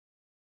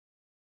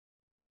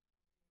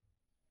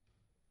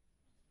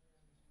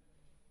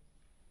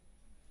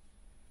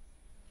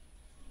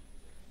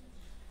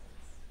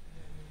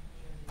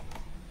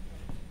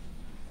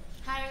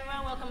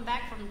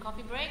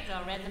coffee break,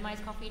 a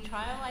randomized coffee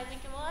trial, I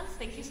think it was.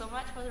 Thank you so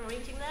much for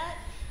arranging that.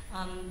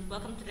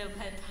 Welcome to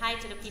hi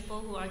to the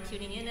people who are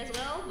tuning in as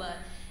well. But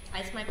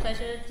it's my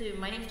pleasure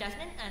my name is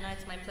Jasmine, and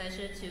it's my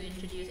pleasure to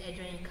introduce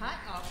Adrian Kat,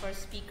 our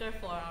first speaker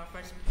for our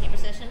first paper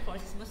session for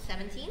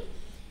SysMus17.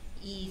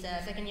 He's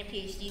a second-year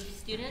PhD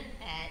student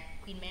at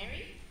Queen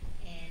Mary,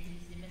 and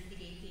he's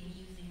investigating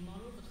using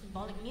models of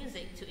symbolic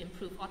music to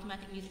improve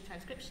automatic music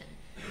transcription.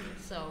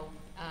 So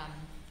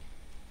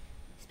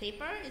his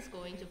paper is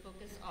going to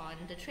focus on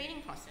the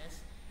training process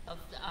of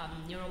the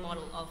neural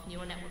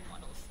network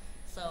models.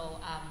 So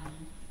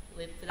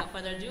without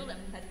further ado,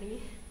 let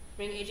me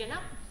bring Adrian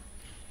up.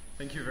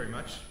 Thank you very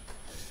much.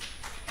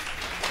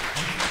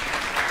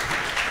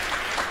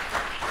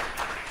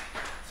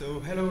 So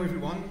hello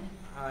everyone.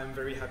 I'm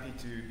very happy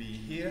to be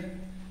here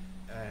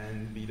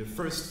and be the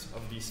first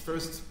of this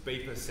first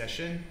paper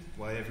session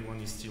while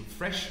everyone is still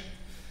fresh.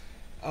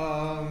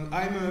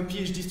 I'm a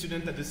PhD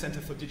student at the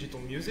Center for Digital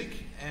Music,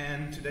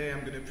 and today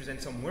I'm going to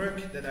present some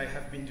work that I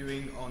have been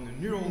doing on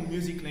a neural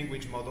music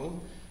language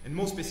model, and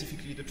more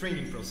specifically the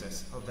training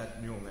process of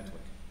that neural network.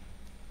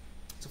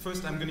 So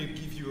first I'm going to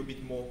give you a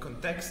bit more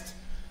context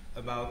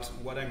about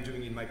what I'm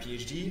doing in my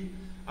PhD.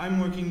 I'm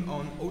working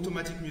on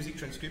automatic music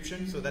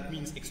transcription, so that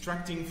means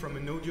extracting from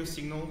an audio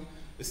signal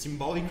a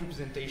symbolic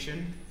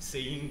representation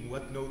saying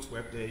what notes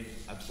were played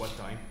at what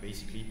time,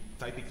 basically,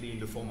 typically in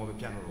the form of a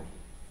piano roll.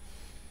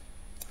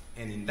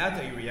 And in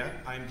that area,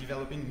 I'm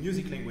developing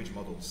music language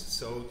models.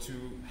 So to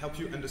help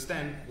you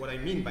understand what I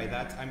mean by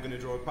that, I'm going to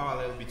draw a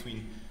parallel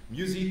between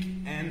music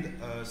and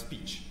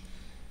speech.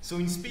 So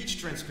in speech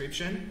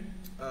transcription,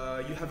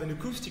 you have an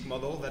acoustic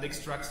model that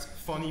extracts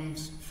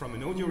phonemes from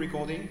an audio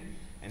recording,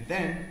 and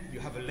then you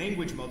have a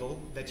language model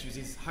that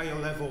uses higher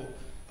level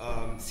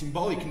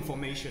symbolic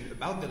information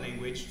about the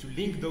language to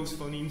link those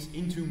phonemes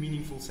into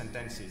meaningful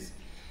sentences.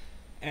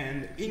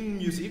 And in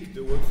music,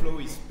 the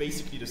workflow is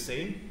basically the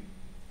same.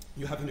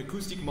 You have an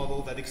acoustic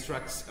model that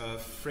extracts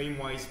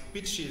frame-wise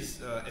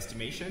pitches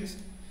estimations,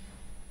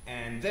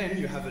 and then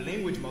you have a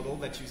language model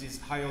that uses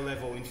higher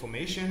level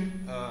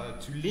information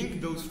to link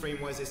those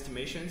frame-wise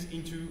estimations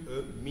into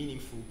a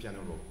meaningful piano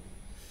roll.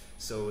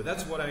 So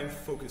that's what I'm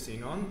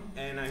focusing on,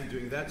 and I'm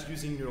doing that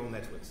using neural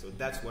networks. So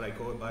that's what I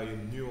call by a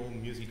neural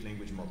music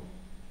language model.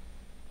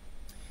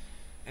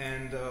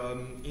 And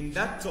in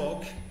that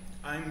talk,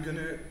 I'm going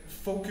to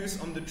focus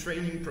on the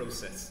training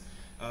process.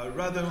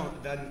 Rather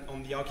than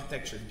on the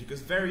architecture,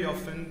 because very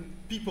often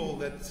people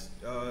that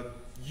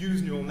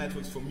use neural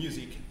networks for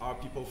music are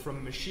people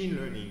from machine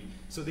learning.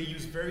 So they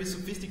use very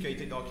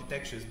sophisticated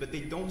architectures, but they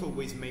don't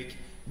always make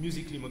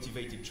musically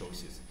motivated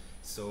choices.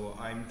 So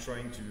I'm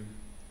trying to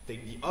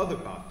take the other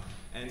path.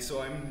 And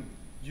so I'm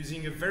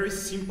using a very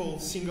simple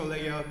single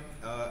layer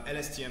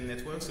LSTM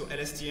network. So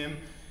LSTM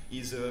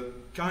is a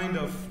kind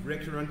of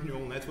recurrent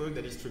neural network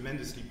that is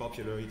tremendously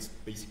popular. It's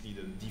basically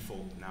the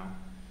default now.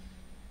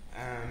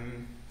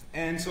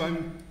 And so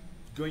I'm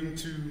going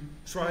to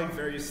try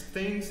various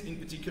things, in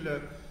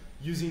particular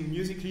using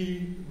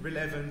musically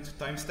relevant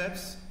time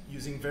steps,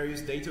 using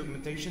various data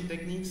augmentation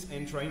techniques,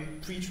 and trying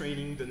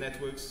pre-training the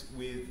networks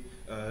with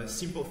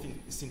simple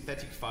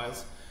synthetic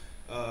files.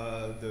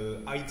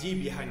 The idea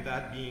behind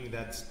that being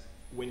that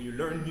when you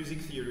learn music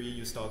theory,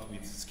 you start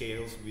with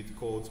scales, with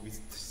chords, with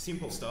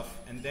simple stuff,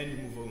 and then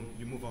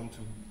you move on to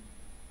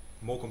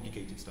more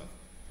complicated stuff.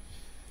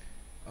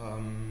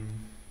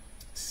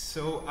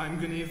 So I'm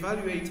going to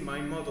evaluate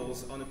my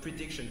models on a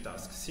prediction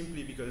task,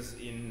 simply because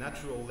in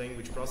natural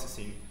language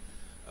processing,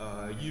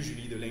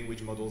 usually the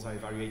language models are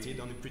evaluated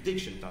on a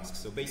prediction task.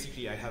 So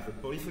basically I have a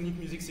polyphonic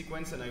music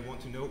sequence and I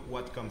want to know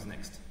what comes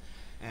next.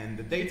 And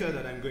the data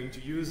that I'm going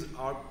to use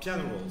are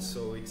piano rolls,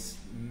 so it's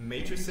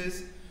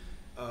matrices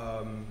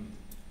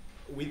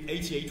with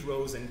 88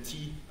 rows and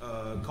T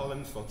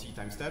columns for T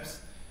time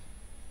steps.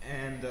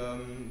 And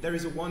there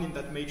is a 1 in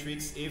that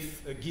matrix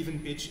if a given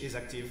pitch is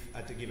active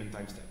at a given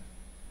time step.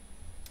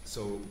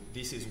 So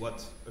this is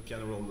what a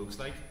piano roll looks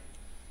like.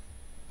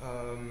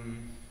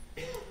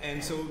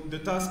 And so the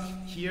task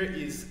here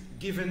is,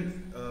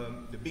 given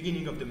the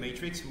beginning of the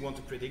matrix, we want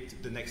to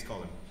predict the next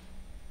column.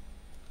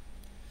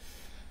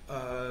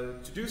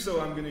 To do so,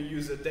 I'm going to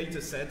use a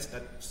data set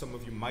that some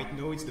of you might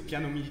know. It's the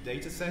Piano MIDI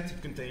data set.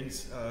 It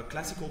contains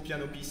classical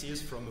piano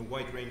pieces from a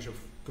wide range of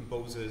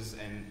composers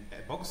and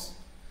epochs.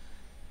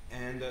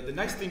 And the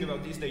nice thing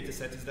about this data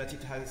set is that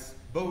it has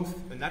both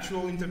a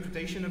natural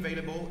interpretation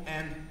available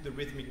and the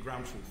rhythmic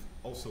ground truth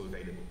also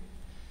available.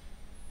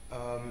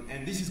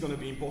 And this is going to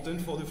be important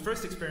for the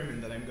first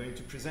experiment that I'm going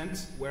to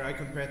present, where I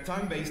compare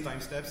time-based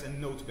time steps and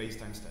note-based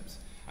time steps.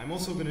 I'm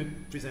also going to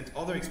present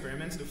other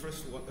experiments,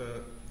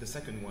 the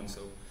second one,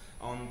 so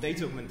on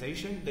data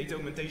augmentation. Data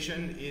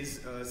augmentation is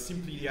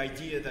simply the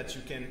idea that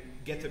you can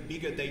get a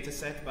bigger data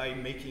set by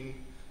making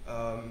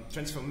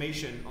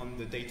transformation on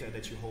the data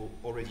that you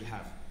already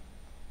have.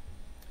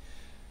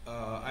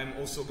 I'm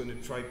also going to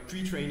try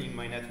pre-training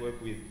my network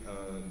with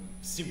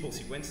simple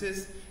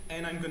sequences,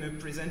 and I'm going to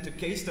present a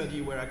case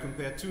study where I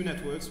compare two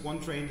networks, one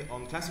trained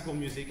on classical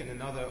music and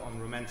another on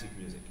romantic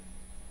music.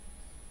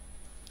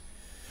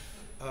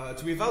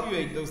 To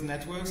evaluate those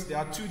networks, there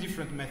are two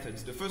different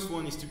methods. The first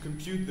one is to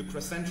compute the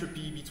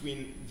cross-entropy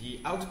between the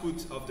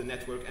output of the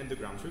network and the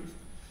ground truth.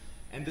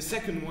 And the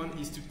second one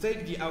is to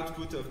take the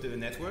output of the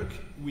network,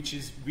 which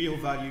is real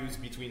values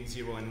between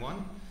 0 and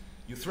 1.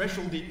 You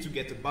threshold it to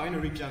get a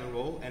binary piano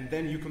roll, and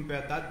then you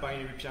compare that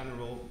binary piano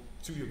roll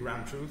to your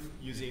ground truth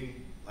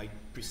using like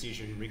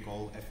precision,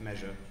 recall, F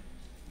measure,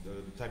 the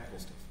typical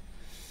stuff.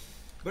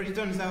 But it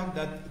turns out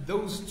that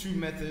those two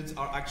methods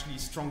are actually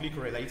strongly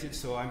correlated,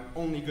 so I'm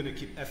only going to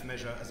keep F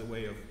measure as a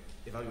way of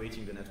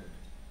evaluating the network.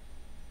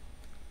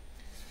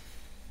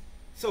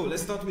 So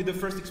let's start with the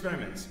first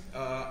experiment.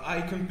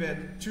 I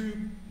compared two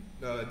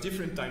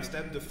different time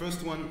steps. The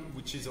first one,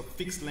 which is of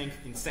fixed length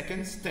in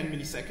seconds, 10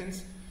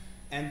 milliseconds,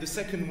 and the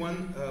second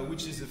one,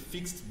 which is a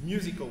fixed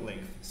musical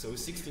length, so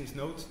 16th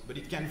note, but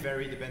it can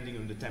vary depending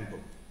on the tempo.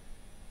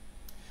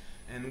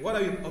 And what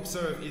I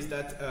observe is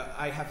that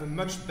I have a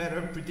much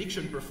better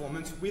prediction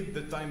performance with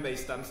the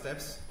time-based time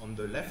steps on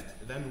the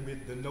left than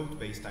with the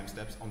note-based time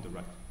steps on the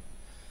right.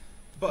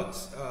 But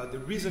the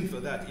reason for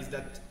that is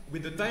that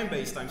with the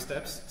time-based time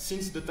steps,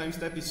 since the time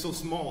step is so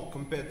small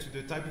compared to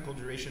the typical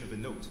duration of a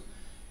note,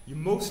 you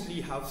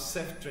mostly have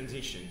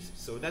self-transitions.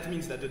 So that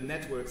means that the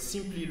network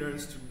simply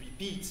learns to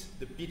repeat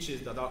the pitches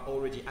that are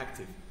already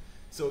active.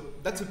 So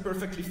that's a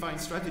perfectly fine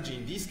strategy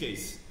in this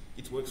case.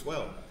 It works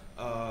well.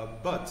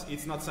 But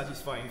it's not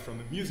satisfying from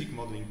a music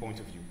modeling point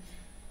of view.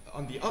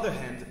 On the other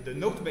hand, the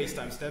note-based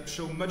time steps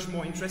show much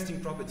more interesting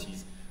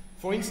properties.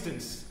 For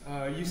instance,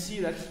 you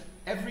see that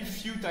every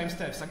few time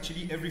steps,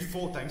 actually every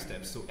 4 time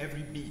steps, so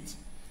every beat,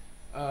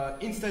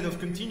 instead of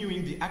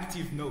continuing the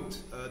active note,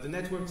 the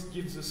network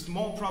gives a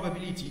small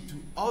probability to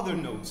other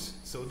notes.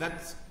 So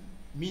that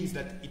means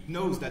that it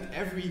knows that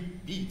every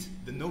beat,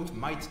 the note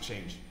might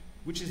change,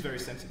 which is very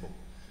sensible.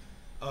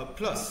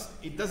 Plus,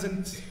 it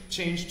doesn't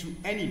change to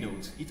any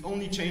note. It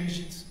only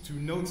changes to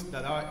notes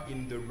that are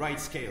in the right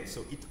scale.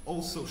 So it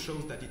also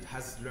shows that it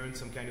has learned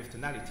some kind of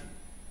tonality.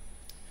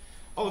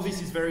 All of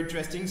this is very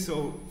interesting.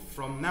 So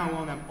from now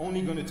on, I'm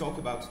only going to talk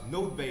about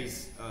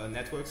node-based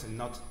networks and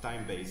not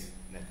time-based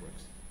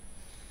networks.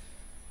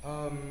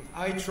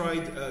 I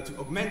tried to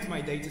augment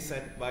my data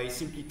set by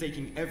simply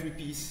taking every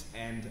piece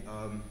and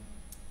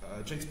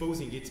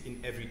transposing it in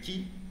every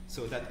key.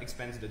 So that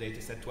expands the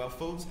data set 12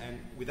 folds, and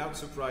without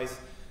surprise,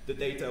 the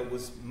data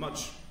was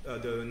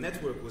the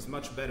network was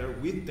much better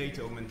with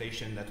data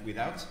augmentation than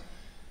without.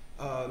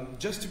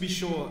 Just to be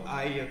sure,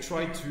 I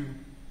tried to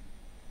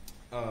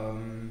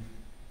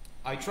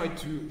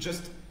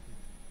just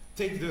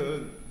take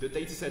the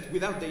data set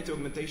without data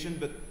augmentation,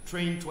 but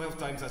train 12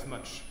 times as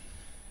much.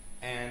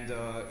 And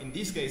in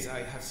this case,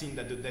 I have seen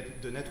that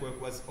the network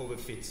was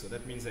overfit. So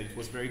that means that it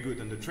was very good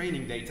on the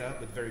training data,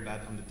 but very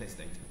bad on the test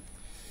data.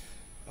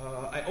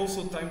 I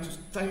also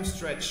time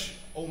stretch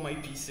all my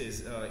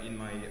pieces in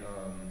my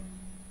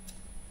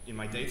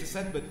data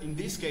set, but in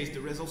this case,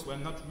 the results were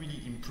not really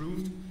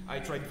improved. I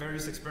tried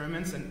various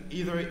experiments, and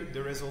either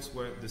the results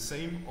were the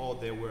same or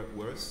they were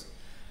worse.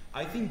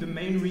 I think the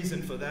main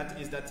reason for that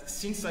is that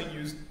since I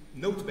used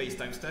note-based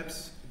time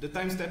steps, the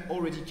time step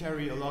already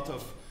carry a lot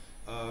of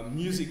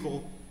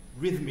musical,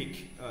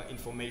 rhythmic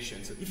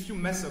information. So if you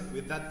mess up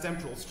with that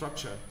temporal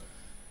structure,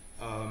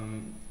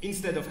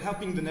 instead of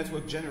helping the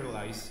network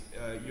generalize,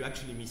 you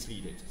actually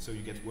mislead it, so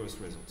you get worse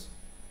results.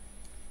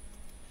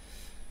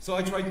 So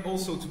I tried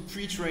also to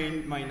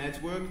pre-train my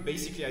network.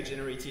 Basically, I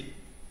generated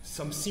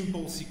some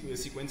simple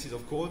sequences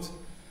of codes.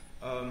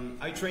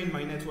 I trained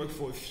my network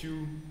for a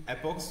few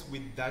epochs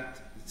with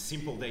that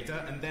simple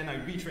data, and then I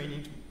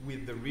retrained it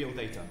with the real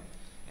data.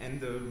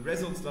 And the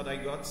results that I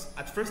got,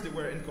 at first they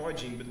were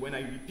encouraging, but when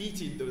I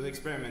repeated those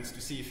experiments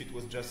to see if it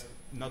was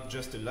not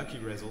just a lucky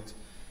result,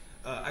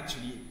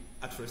 actually,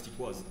 at first it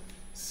was.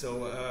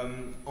 So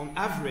on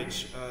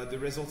average, the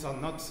results are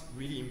not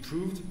really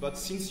improved, but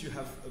since you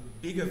have a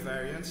bigger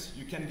variance,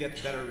 you can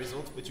get better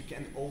results, but you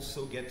can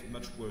also get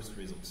much worse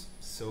results.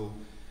 So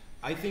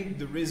I think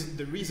the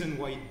reason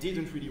why it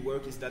didn't really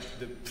work is that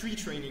the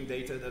pre-training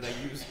data that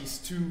I use is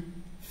too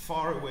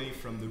far away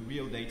from the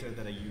real data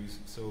that I use,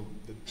 so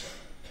the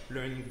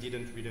learning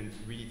didn't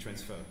really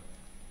transfer.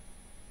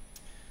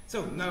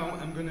 So now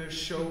I'm going to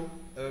show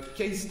a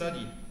case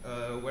study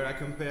where I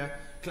compare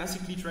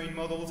classically trained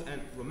models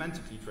and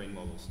romantically trained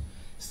models.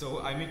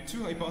 So I make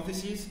 2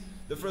 hypotheses.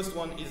 The first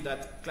one is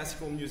that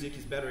classical music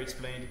is better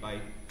explained by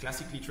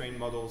classically trained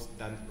models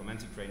than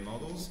romantic trained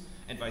models,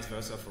 and vice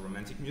versa for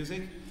romantic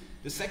music.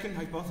 The second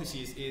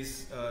hypothesis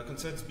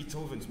concerns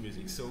Beethoven's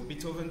music. So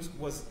Beethoven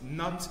was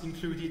not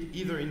included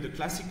either in the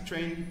classic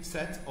trained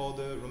set or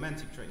the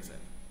romantic trained set.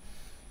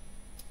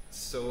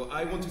 So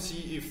I want to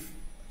see if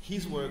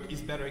his work is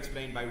better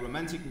explained by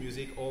romantic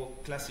music or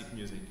classical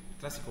music,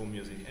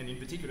 and in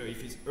particular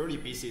if his early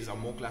pieces are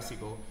more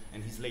classical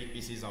and his late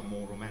pieces are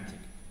more romantic.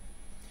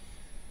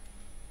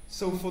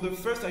 So for the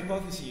first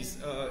hypothesis,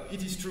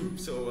 it is true.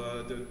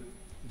 So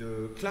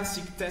the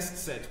classic test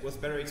set was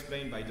better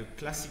explained by the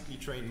classically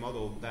trained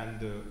model than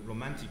the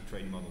romantic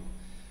trained model,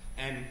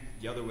 and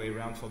the other way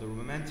around for the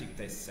romantic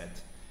test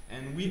set.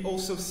 And we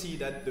also see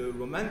that the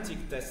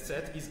romantic test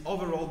set is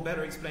overall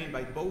better explained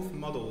by both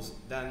models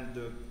than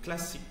the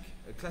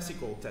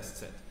classical test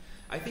set.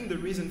 I think the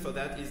reason for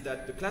that is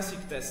that the classic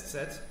test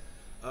set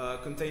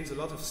contains a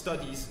lot of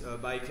studies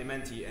by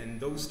Clementi, and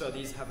those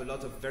studies have a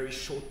lot of very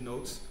short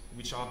notes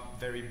which are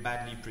very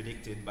badly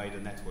predicted by the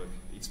network.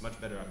 It's much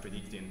better at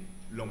predicting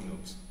long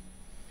notes.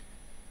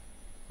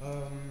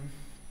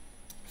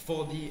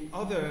 For the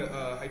other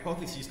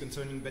hypotheses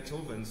concerning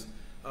Beethoven's,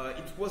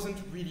 it wasn't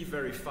really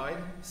verified,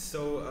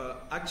 so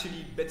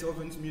actually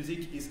Beethoven's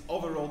music is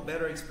overall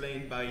better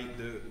explained by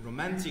the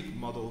romantic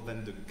model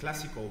than the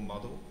classical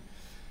model.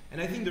 And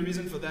I think the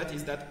reason for that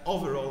is that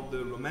overall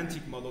the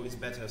romantic model is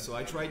better. So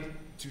I tried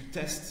to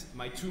test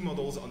my two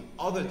models on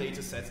other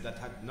data sets that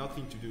had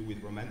nothing to do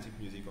with romantic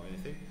music or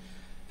anything.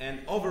 And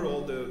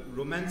overall the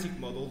romantic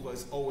model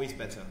was always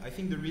better. I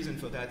think the reason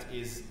for that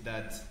is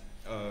that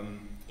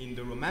in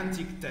the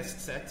romantic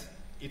test set,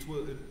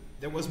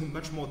 there was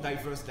much more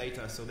diverse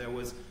data. So there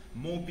was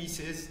more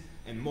pieces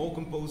and more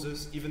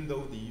composers, even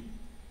though the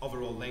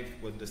overall length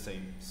was the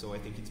same. So I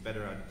think it's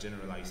better at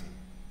generalizing.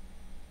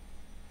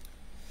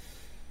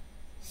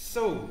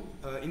 So,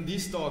 in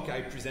this talk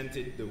I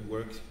presented the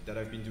work that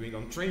I've been doing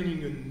on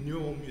training a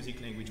neural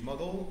music language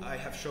model. I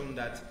have shown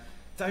that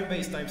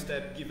time-based time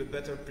step give a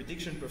better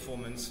prediction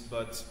performance,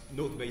 but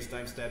node-based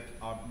time step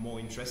are more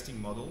interesting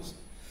models.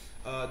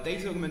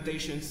 Data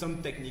augmentation,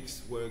 some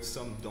techniques work,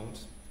 some don't.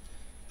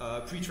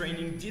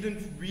 Pre-training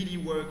didn't really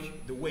work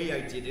the way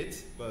I did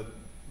it, but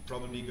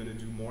probably going to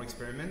do more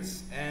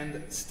experiments.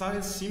 And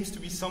style seems to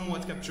be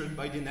somewhat captured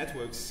by the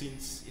network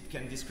since it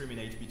can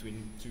discriminate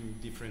between two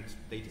different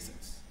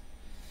datasets.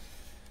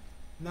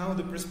 Now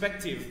the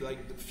perspective,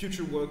 like the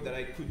future work that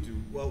I could do.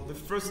 Well, the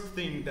first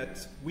thing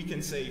that we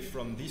can say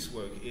from this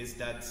work is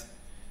that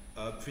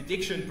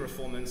prediction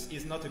performance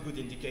is not a good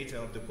indicator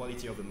of the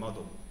quality of the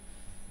model.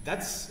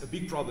 That's a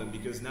big problem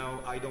because now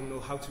I don't know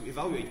how to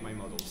evaluate my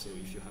model. So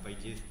if you have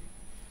ideas,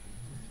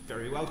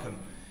 very welcome.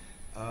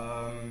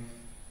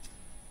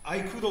 I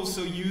could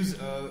also use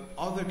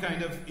other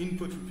kind of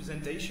input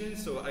representation.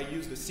 So I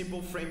used a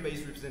simple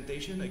frame-based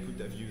representation. I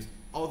could have used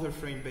other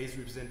frame-based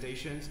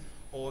representations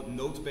or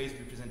node-based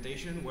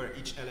representation where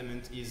each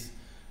element is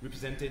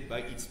represented by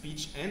its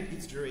pitch and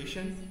its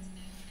duration.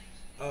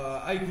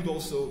 I could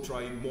also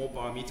try more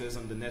parameters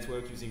on the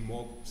network using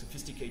more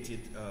sophisticated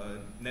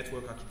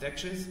network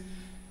architectures.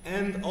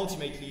 And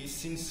ultimately,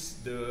 since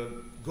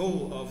the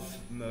goal of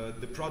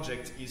the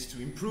project is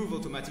to improve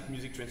automatic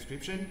music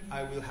transcription,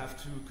 I will have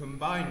to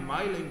combine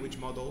my language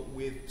model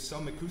with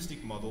some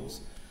acoustic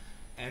models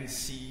and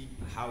see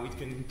how it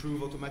can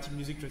improve automatic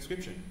music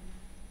transcription.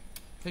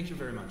 Thank you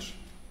very much.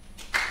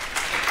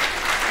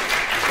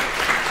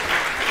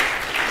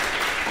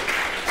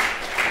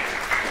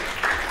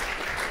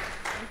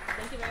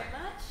 Thank you very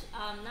much.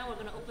 Now we're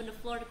going to open the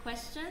floor to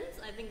questions.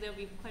 I think there'll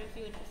be quite a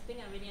few interesting.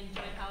 I really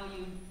enjoyed how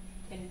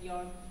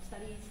your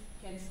studies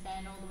can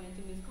span all the way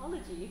into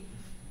musicology.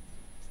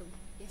 So,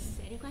 yes,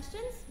 any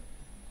questions?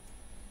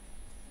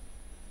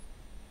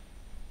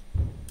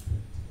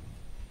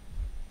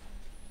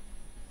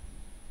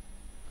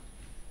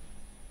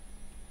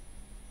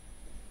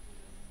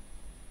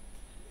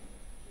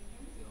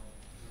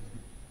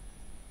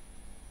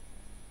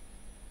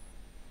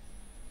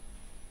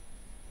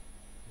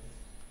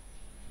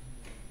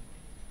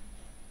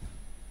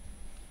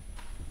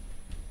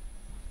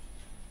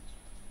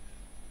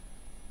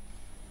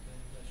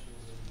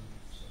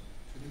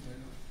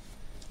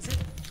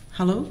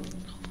 Hello,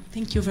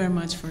 thank you very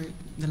much for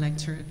the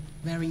lecture,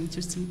 very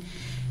interesting.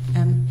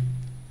 And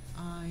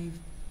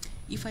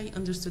if I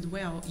understood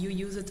well, you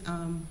used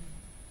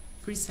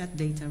preset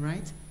data,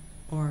 right?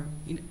 Or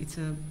it's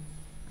a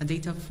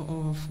data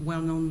of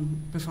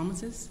well-known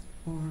performances?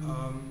 Or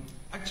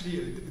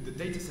actually, the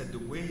data set, the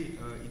way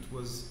it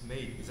was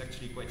made is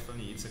actually quite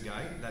funny. It's a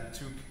guy that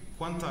took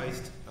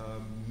quantized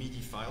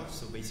MIDI files,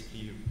 so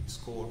basically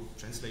score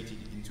translated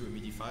into a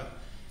MIDI file,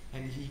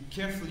 and he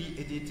carefully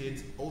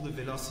edited all the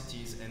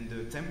velocities and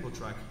the tempo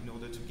track in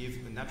order to give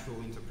a natural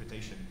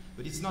interpretation.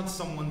 But it's not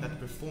someone that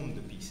performed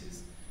the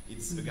pieces.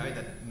 It's a guy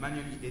that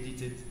manually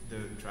edited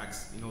the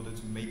tracks in order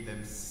to make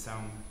them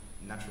sound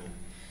natural.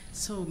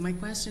 So my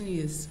question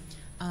is,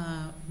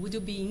 would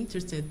you be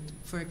interested,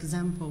 for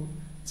example,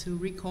 to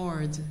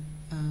record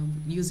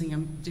using a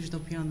digital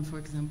piano, for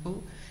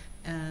example,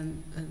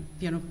 and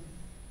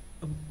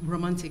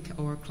romantic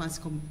or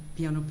classical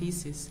piano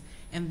pieces,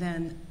 and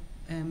then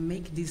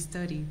make this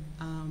study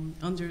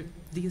under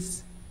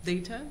this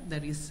data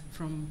that is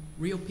from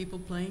real people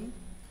playing?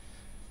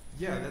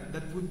 Yeah,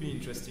 that would be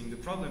interesting. The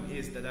problem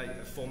is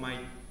that for my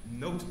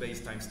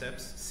note-based time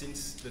steps,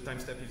 since the time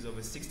step is of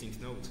a 16th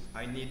note,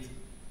 I need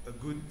a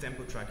good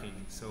tempo tracking.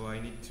 So I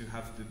need to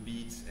have the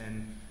beats,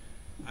 and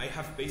I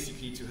have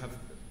basically to have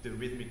the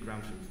rhythmic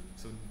ground truth.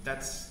 So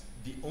that's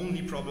the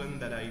only problem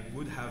that I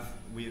would have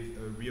with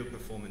real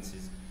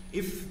performances.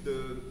 If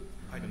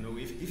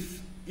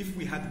if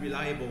we had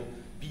reliable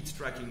beat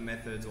tracking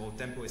methods or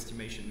tempo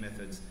estimation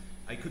methods,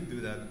 I could do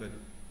that, but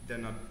they're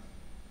not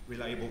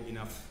reliable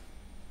enough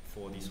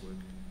for this work.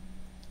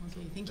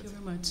 Okay, thank you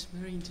very much.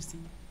 Very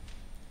interesting.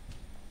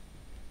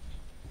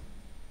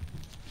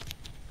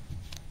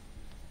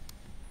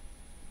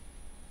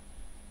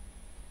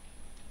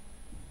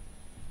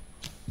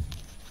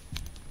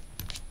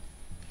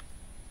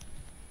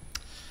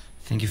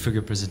 Thank you for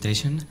your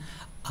presentation.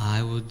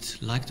 I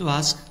would like to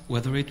ask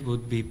whether it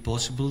would be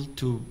possible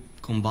to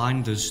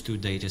combine those two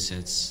data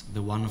sets,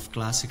 the one of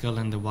classical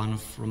and the one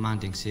of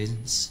romantic,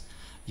 since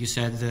you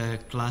said the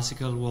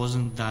classical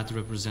wasn't that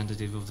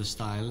representative of the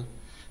style.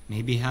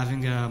 Maybe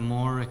having a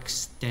more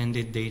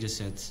extended data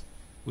set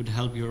would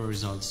help your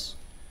results.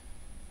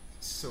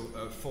 So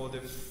for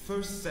the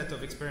first set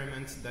of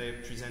experiments that I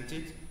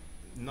presented,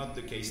 not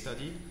the case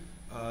study,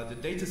 the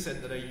data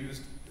set that I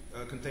used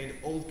contained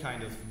all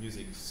kind of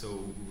music, so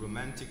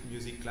romantic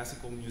music,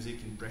 classical music,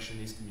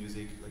 impressionist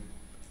music, like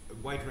a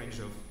wide range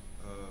of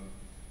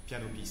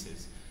piano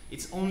pieces.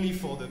 It's only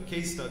for the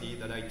case study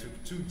that I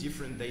took two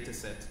different data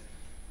sets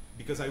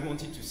because I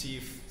wanted to see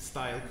if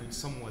style could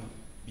somewhat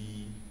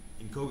be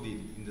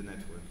encoded in the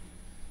network.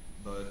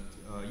 But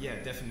yeah,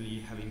 definitely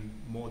having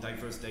more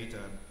diverse data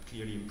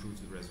clearly improves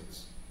the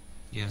results.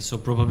 Yeah, so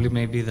probably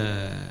maybe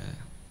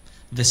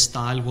the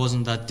style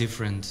wasn't that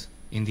different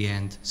in the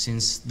end,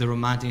 since the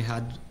romantic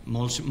had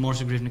more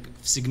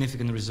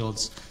significant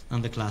results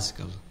than the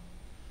classical.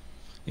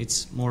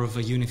 It's more of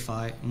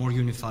a more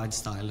unified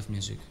style of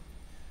music.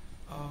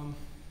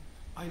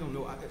 I don't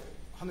know.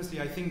 Honestly,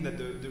 I think that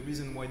the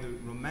reason why the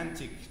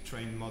romantic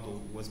trained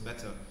model was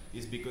better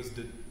is because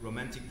the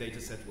romantic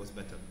data set was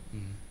better.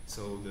 Mm-hmm.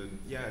 So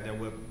there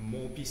were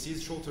more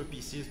pieces, shorter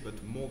pieces,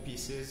 but more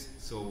pieces,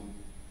 so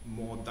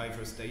more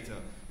diverse data.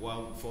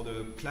 While for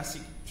the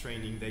classic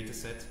training data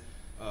set,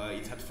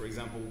 it had, for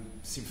example,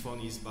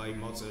 symphonies by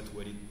Mozart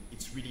where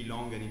it's really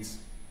long and it's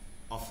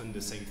often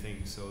the same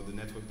thing. So the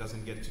network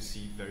doesn't get to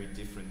see very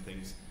different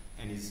things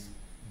and is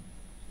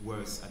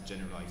worse at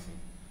generalizing.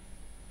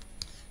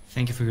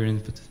 Thank you for your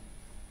input.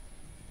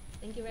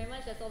 Thank you very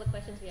much. That's all the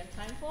questions we have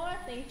time for.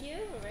 Thank you.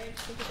 We're very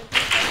interesting.